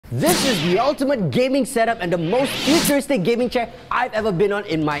This is the ultimate gaming setup and the most futuristic gaming chair I've ever been on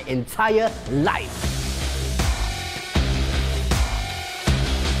in my entire life.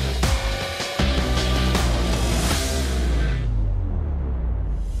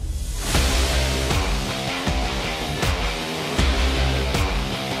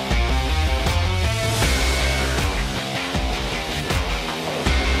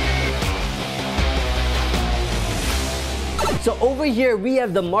 So over here, we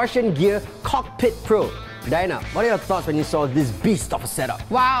have the Martian Gear Cockpit Pro. Diana, what are your thoughts when you saw this beast of a setup?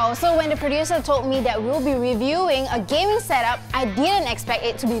 Wow, so when the producer told me that we'll be reviewing a gaming setup, I didn't expect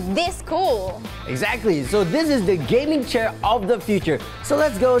it to be this cool. Exactly, so this is the gaming chair of the future. So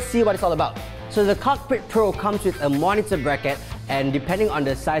let's go see what it's all about. So the Cockpit Pro comes with a monitor bracket, and depending on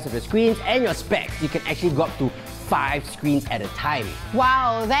the size of your screens and your specs, you can actually go up to 5 screens at a time.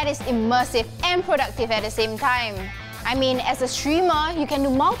 Wow, that is immersive and productive at the same time. I mean, as a streamer, you can do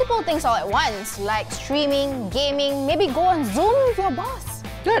multiple things all at once, like streaming, gaming, maybe go on Zoom with your boss.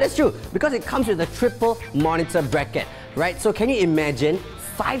 Yeah, that's true, because it comes with a triple monitor bracket, right? So can you imagine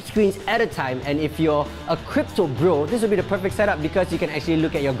 5 screens at a time, and if you're a crypto bro, this would be the perfect setup because you can actually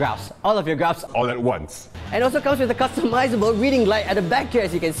look at your graphs, all of your graphs all at once. And also comes with a customizable reading light at the back here,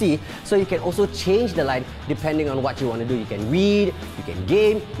 as you can see. So you can also change the light depending on what you want to do. You can read, you can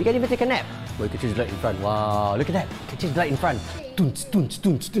game, you can even take a nap. Or you can change the light in front. Wow, look at that. You can change the light in front.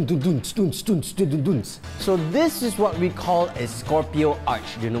 So this is what we call a Scorpio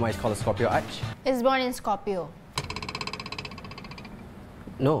arch. Do you know why it's called a Scorpio arch? It's born in Scorpio.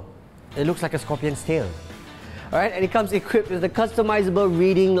 No, it looks like a scorpion's tail. Alright, and it comes equipped with a customizable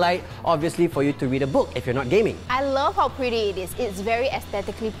reading light, obviously for you to read a book if you're not gaming. I love how pretty it is. It's very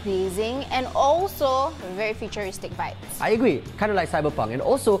aesthetically pleasing and also very futuristic vibes. I agree, kind of like Cyberpunk. And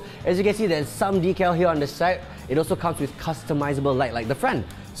also, as you can see, there's some decal here on the side. It also comes with customizable light like the front.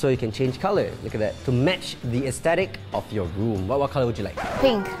 So you can change color, look at that, to match the aesthetic of your room. What color would you like?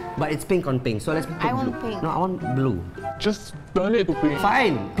 Pink. But it's pink on pink, so let's put I blue. want pink. No, I want blue. Just turn it to pink.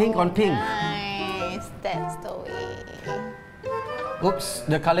 Fine, pink on pink. Nice, that's the way. Oops,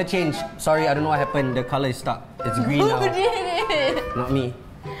 the color changed. Sorry, I don't know what happened. The color is stuck. It's green now. Who did it? Not me.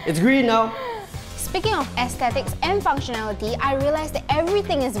 It's green now. Speaking of aesthetics and functionality, I realized that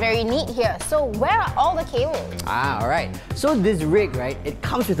everything is very neat here. So where are all the cables? Alright. So this rig, right, it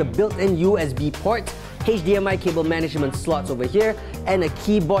comes with a built-in USB port, HDMI cable management slots over here, and a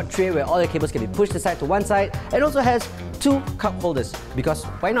keyboard tray where all the cables can be pushed aside to one side, and also has 2 cup holders. Because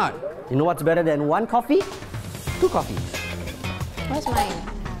why not? You know what's better than 1 coffee? 2 coffees. Where's mine?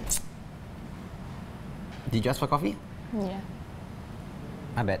 Did you ask for coffee? Yeah.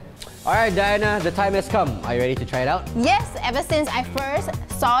 I bet. Alright, Diana, the time has come. Are you ready to try it out? Yes, ever since I first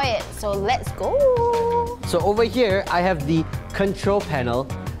saw it. So let's go. So over here, I have the control panel,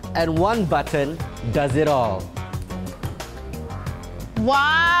 and one button does it all.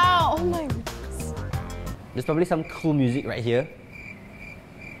 Wow! Oh my goodness. There's probably some cool music right here.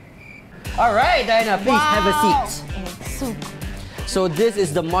 Alright, Diana, please have a seat. So So this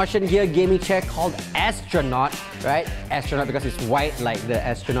is the Martian Gear gaming chair called Astronaut, right? Astronaut because it's white like the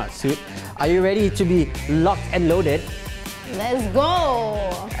astronaut suit. Are you ready to be locked and loaded? let's go.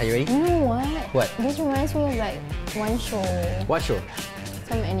 Are you ready? You know what? What? This reminds me of like one show. What show?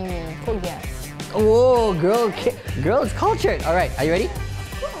 Some anime. Code Geass. Oh, girls cultured. Alright, are you ready?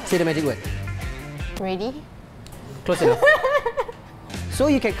 Say the magic word. Ready? Close enough. So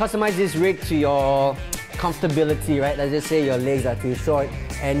you can customize this rig to your comfortability, right? Let's just say your legs are too short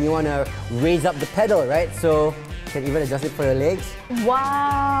and you want to raise up the pedal, right? So you can even adjust it for your legs.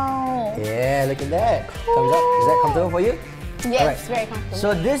 Wow. Yeah, look at that. Thumbs up. Is that comfortable for you? Yes, Alright. very comfortable.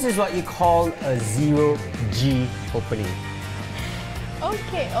 So this is what you call a zero-G opening.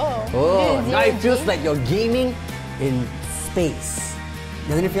 Okay, oh. Oh, This is now it 0G. feels like you're gaming in space.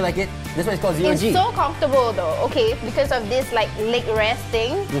 Doesn't it feel like it? That's why it's called zero-G. It's so comfortable though, okay, because of this like leg rest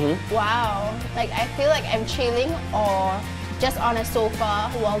thing. Wow, like I feel like I'm chilling or just on a sofa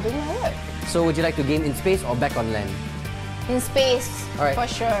while doing my work. So would you like to game in space or back on land? In space, Alright. for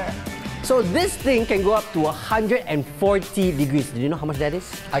sure. So this thing can go up to 140 degrees. Do you know how much that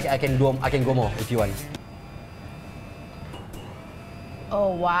is? I can go more if you want.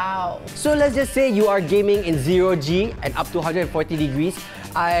 Oh wow. So let's just say you are gaming in 0G and up to 140 degrees.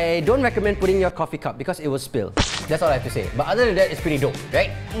 I don't recommend putting your coffee cup because it will spill. That's all I have to say. But other than that, it's pretty dope, right?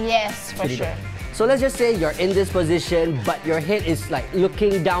 Yes, for Pretty sure. dope. So let's just say you're in this position, but your head is like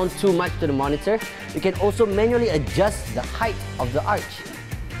looking down too much to the monitor. You can also manually adjust the height of the arch.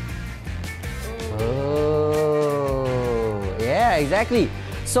 Oh, yeah, exactly.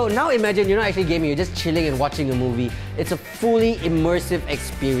 So now imagine you're not actually gaming, you're just chilling and watching a movie. it's a fully immersive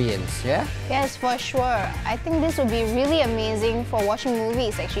experience, yeah? Yes, for sure. I think this would be really amazing for watching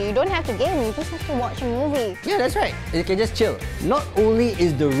movies actually. You don't have to game, you just have to watch a movie. Yeah, that's right. You can just chill. Not only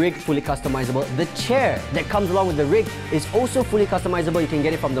is the rig fully customizable, the chair that comes along with the rig is also fully customizable. You can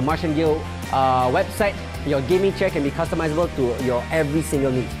get it from the Martian Gear website. Your gaming chair can be customizable to your every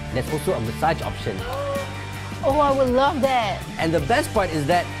single need. There's also a massage option. Oh, I would love that. And the best part is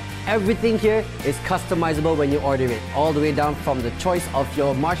that everything here is customizable when you order it. All the way down from the choice of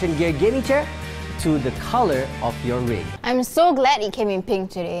your Martian Gear gaming chair to the color of your rig. I'm so glad it came in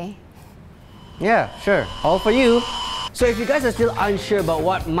pink today. Yeah, sure. All for you. So if you guys are still unsure about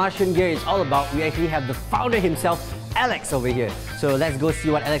what Martian Gear is all about, we actually have the founder himself, Alex, over here. So let's go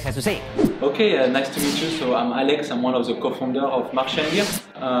see what Alex has to say. Okay, nice to meet you. So I'm Alex, I'm one of the co-founders of Martian Gear.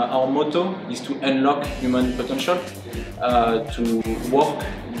 Our motto is to unlock human potential, to work,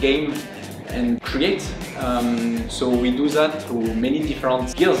 game and create. So we do that through many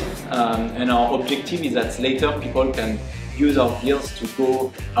different gears, and our objective is that later people can use our gears to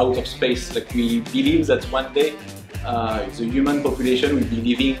go out of space. Like, we believe that one day the human population will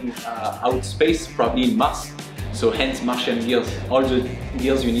be living out space, probably in Mars. So hence Martian Gears, all the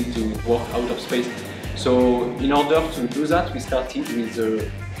gears you need to work out of space. So in order to do that, we started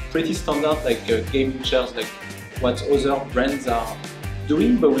with pretty standard gaming chairs, like what other brands are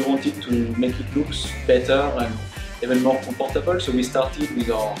doing, but we wanted to make it look better and even more comfortable. So we started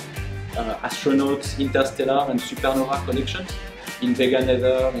with our Astronauts, Interstellar and Supernova collections in vegan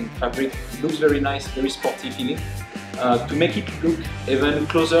leather and fabric. It looks very nice, very sporty feeling. To make it look even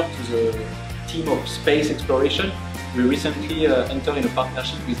closer to the theme of space exploration, we recently entered in a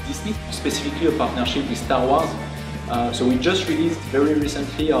partnership with Disney, specifically a partnership with Star Wars. So we just released very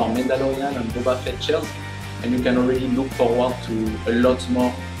recently our Mandalorian and Boba Fett chairs, and you can already look forward to a lot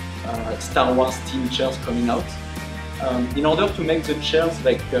more Star Wars themed chairs coming out. In order to make the chairs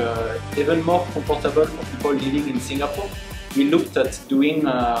even more comfortable for people living in Singapore, we looked at doing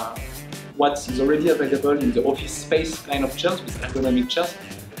what is already available in the office space kind of chairs with ergonomic chairs.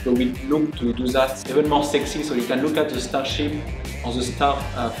 So we look to do that even more sexy. So you can look at the Starship or the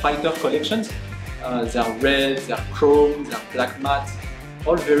Starfighter collections. They are red, they are chrome, they are black matte,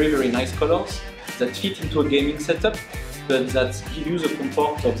 all very, very nice colors that fit into a gaming setup, but that give you the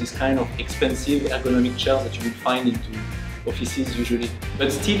comfort of this kind of expensive ergonomic chairs that you will find into offices usually.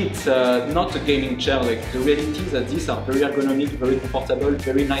 But still, it's not a gaming chair. Like, the reality is that these are very ergonomic, very comfortable,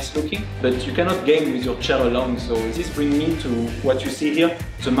 very nice looking, but you cannot game with your chair alone. So this brings me to what you see here,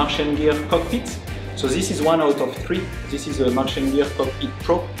 the Martian Gear Cockpit. So this is one out of 3. This is a Martian Gear Cockpit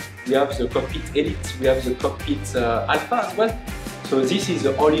Pro. We have the Cockpit Elite, we have the Cockpit Alpha as well. So this is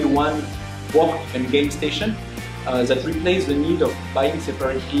the all-in-one work and game station that replaces the need of buying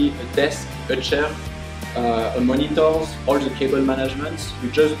separately a desk, a chair, monitors, all the cable management. You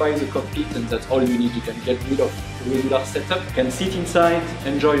just buy the cockpit and that's all you need. You can get rid of the regular setup. You can sit inside,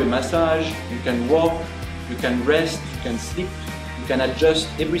 enjoy a massage, you can walk, you can rest, you can sleep, you can adjust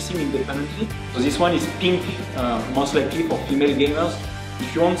everything independently. So this one is pink, most likely for female gamers.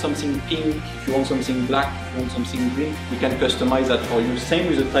 If you want something pink, if you want something black, if you want something green, we can customize that for you. Same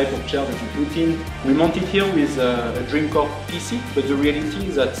with the type of chair that you put in. We mount it here with a Dreamcore PC, but the reality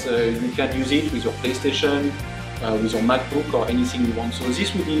is that you can use it with your PlayStation, with your MacBook or anything you want. So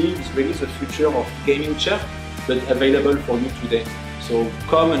this, we believe, is really the future of gaming chair, but available for you today. So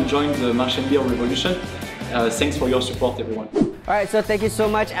come and join the Martian Gear revolution. Thanks for your support, everyone. Alright, so thank you so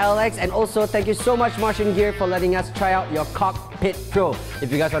much, Alex, and also thank you so much, Martian Gear, for letting us try out your Cockpit Pro.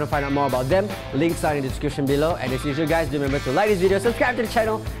 If you guys want to find out more about them, links are in the description below. And as usual, guys, do remember to like this video, subscribe to the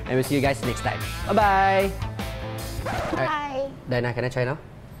channel, and we'll see you guys next time. Bye-bye! Bye! Diana, can I try now?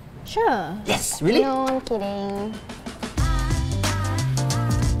 Sure. Yes, really? No, I'm kidding.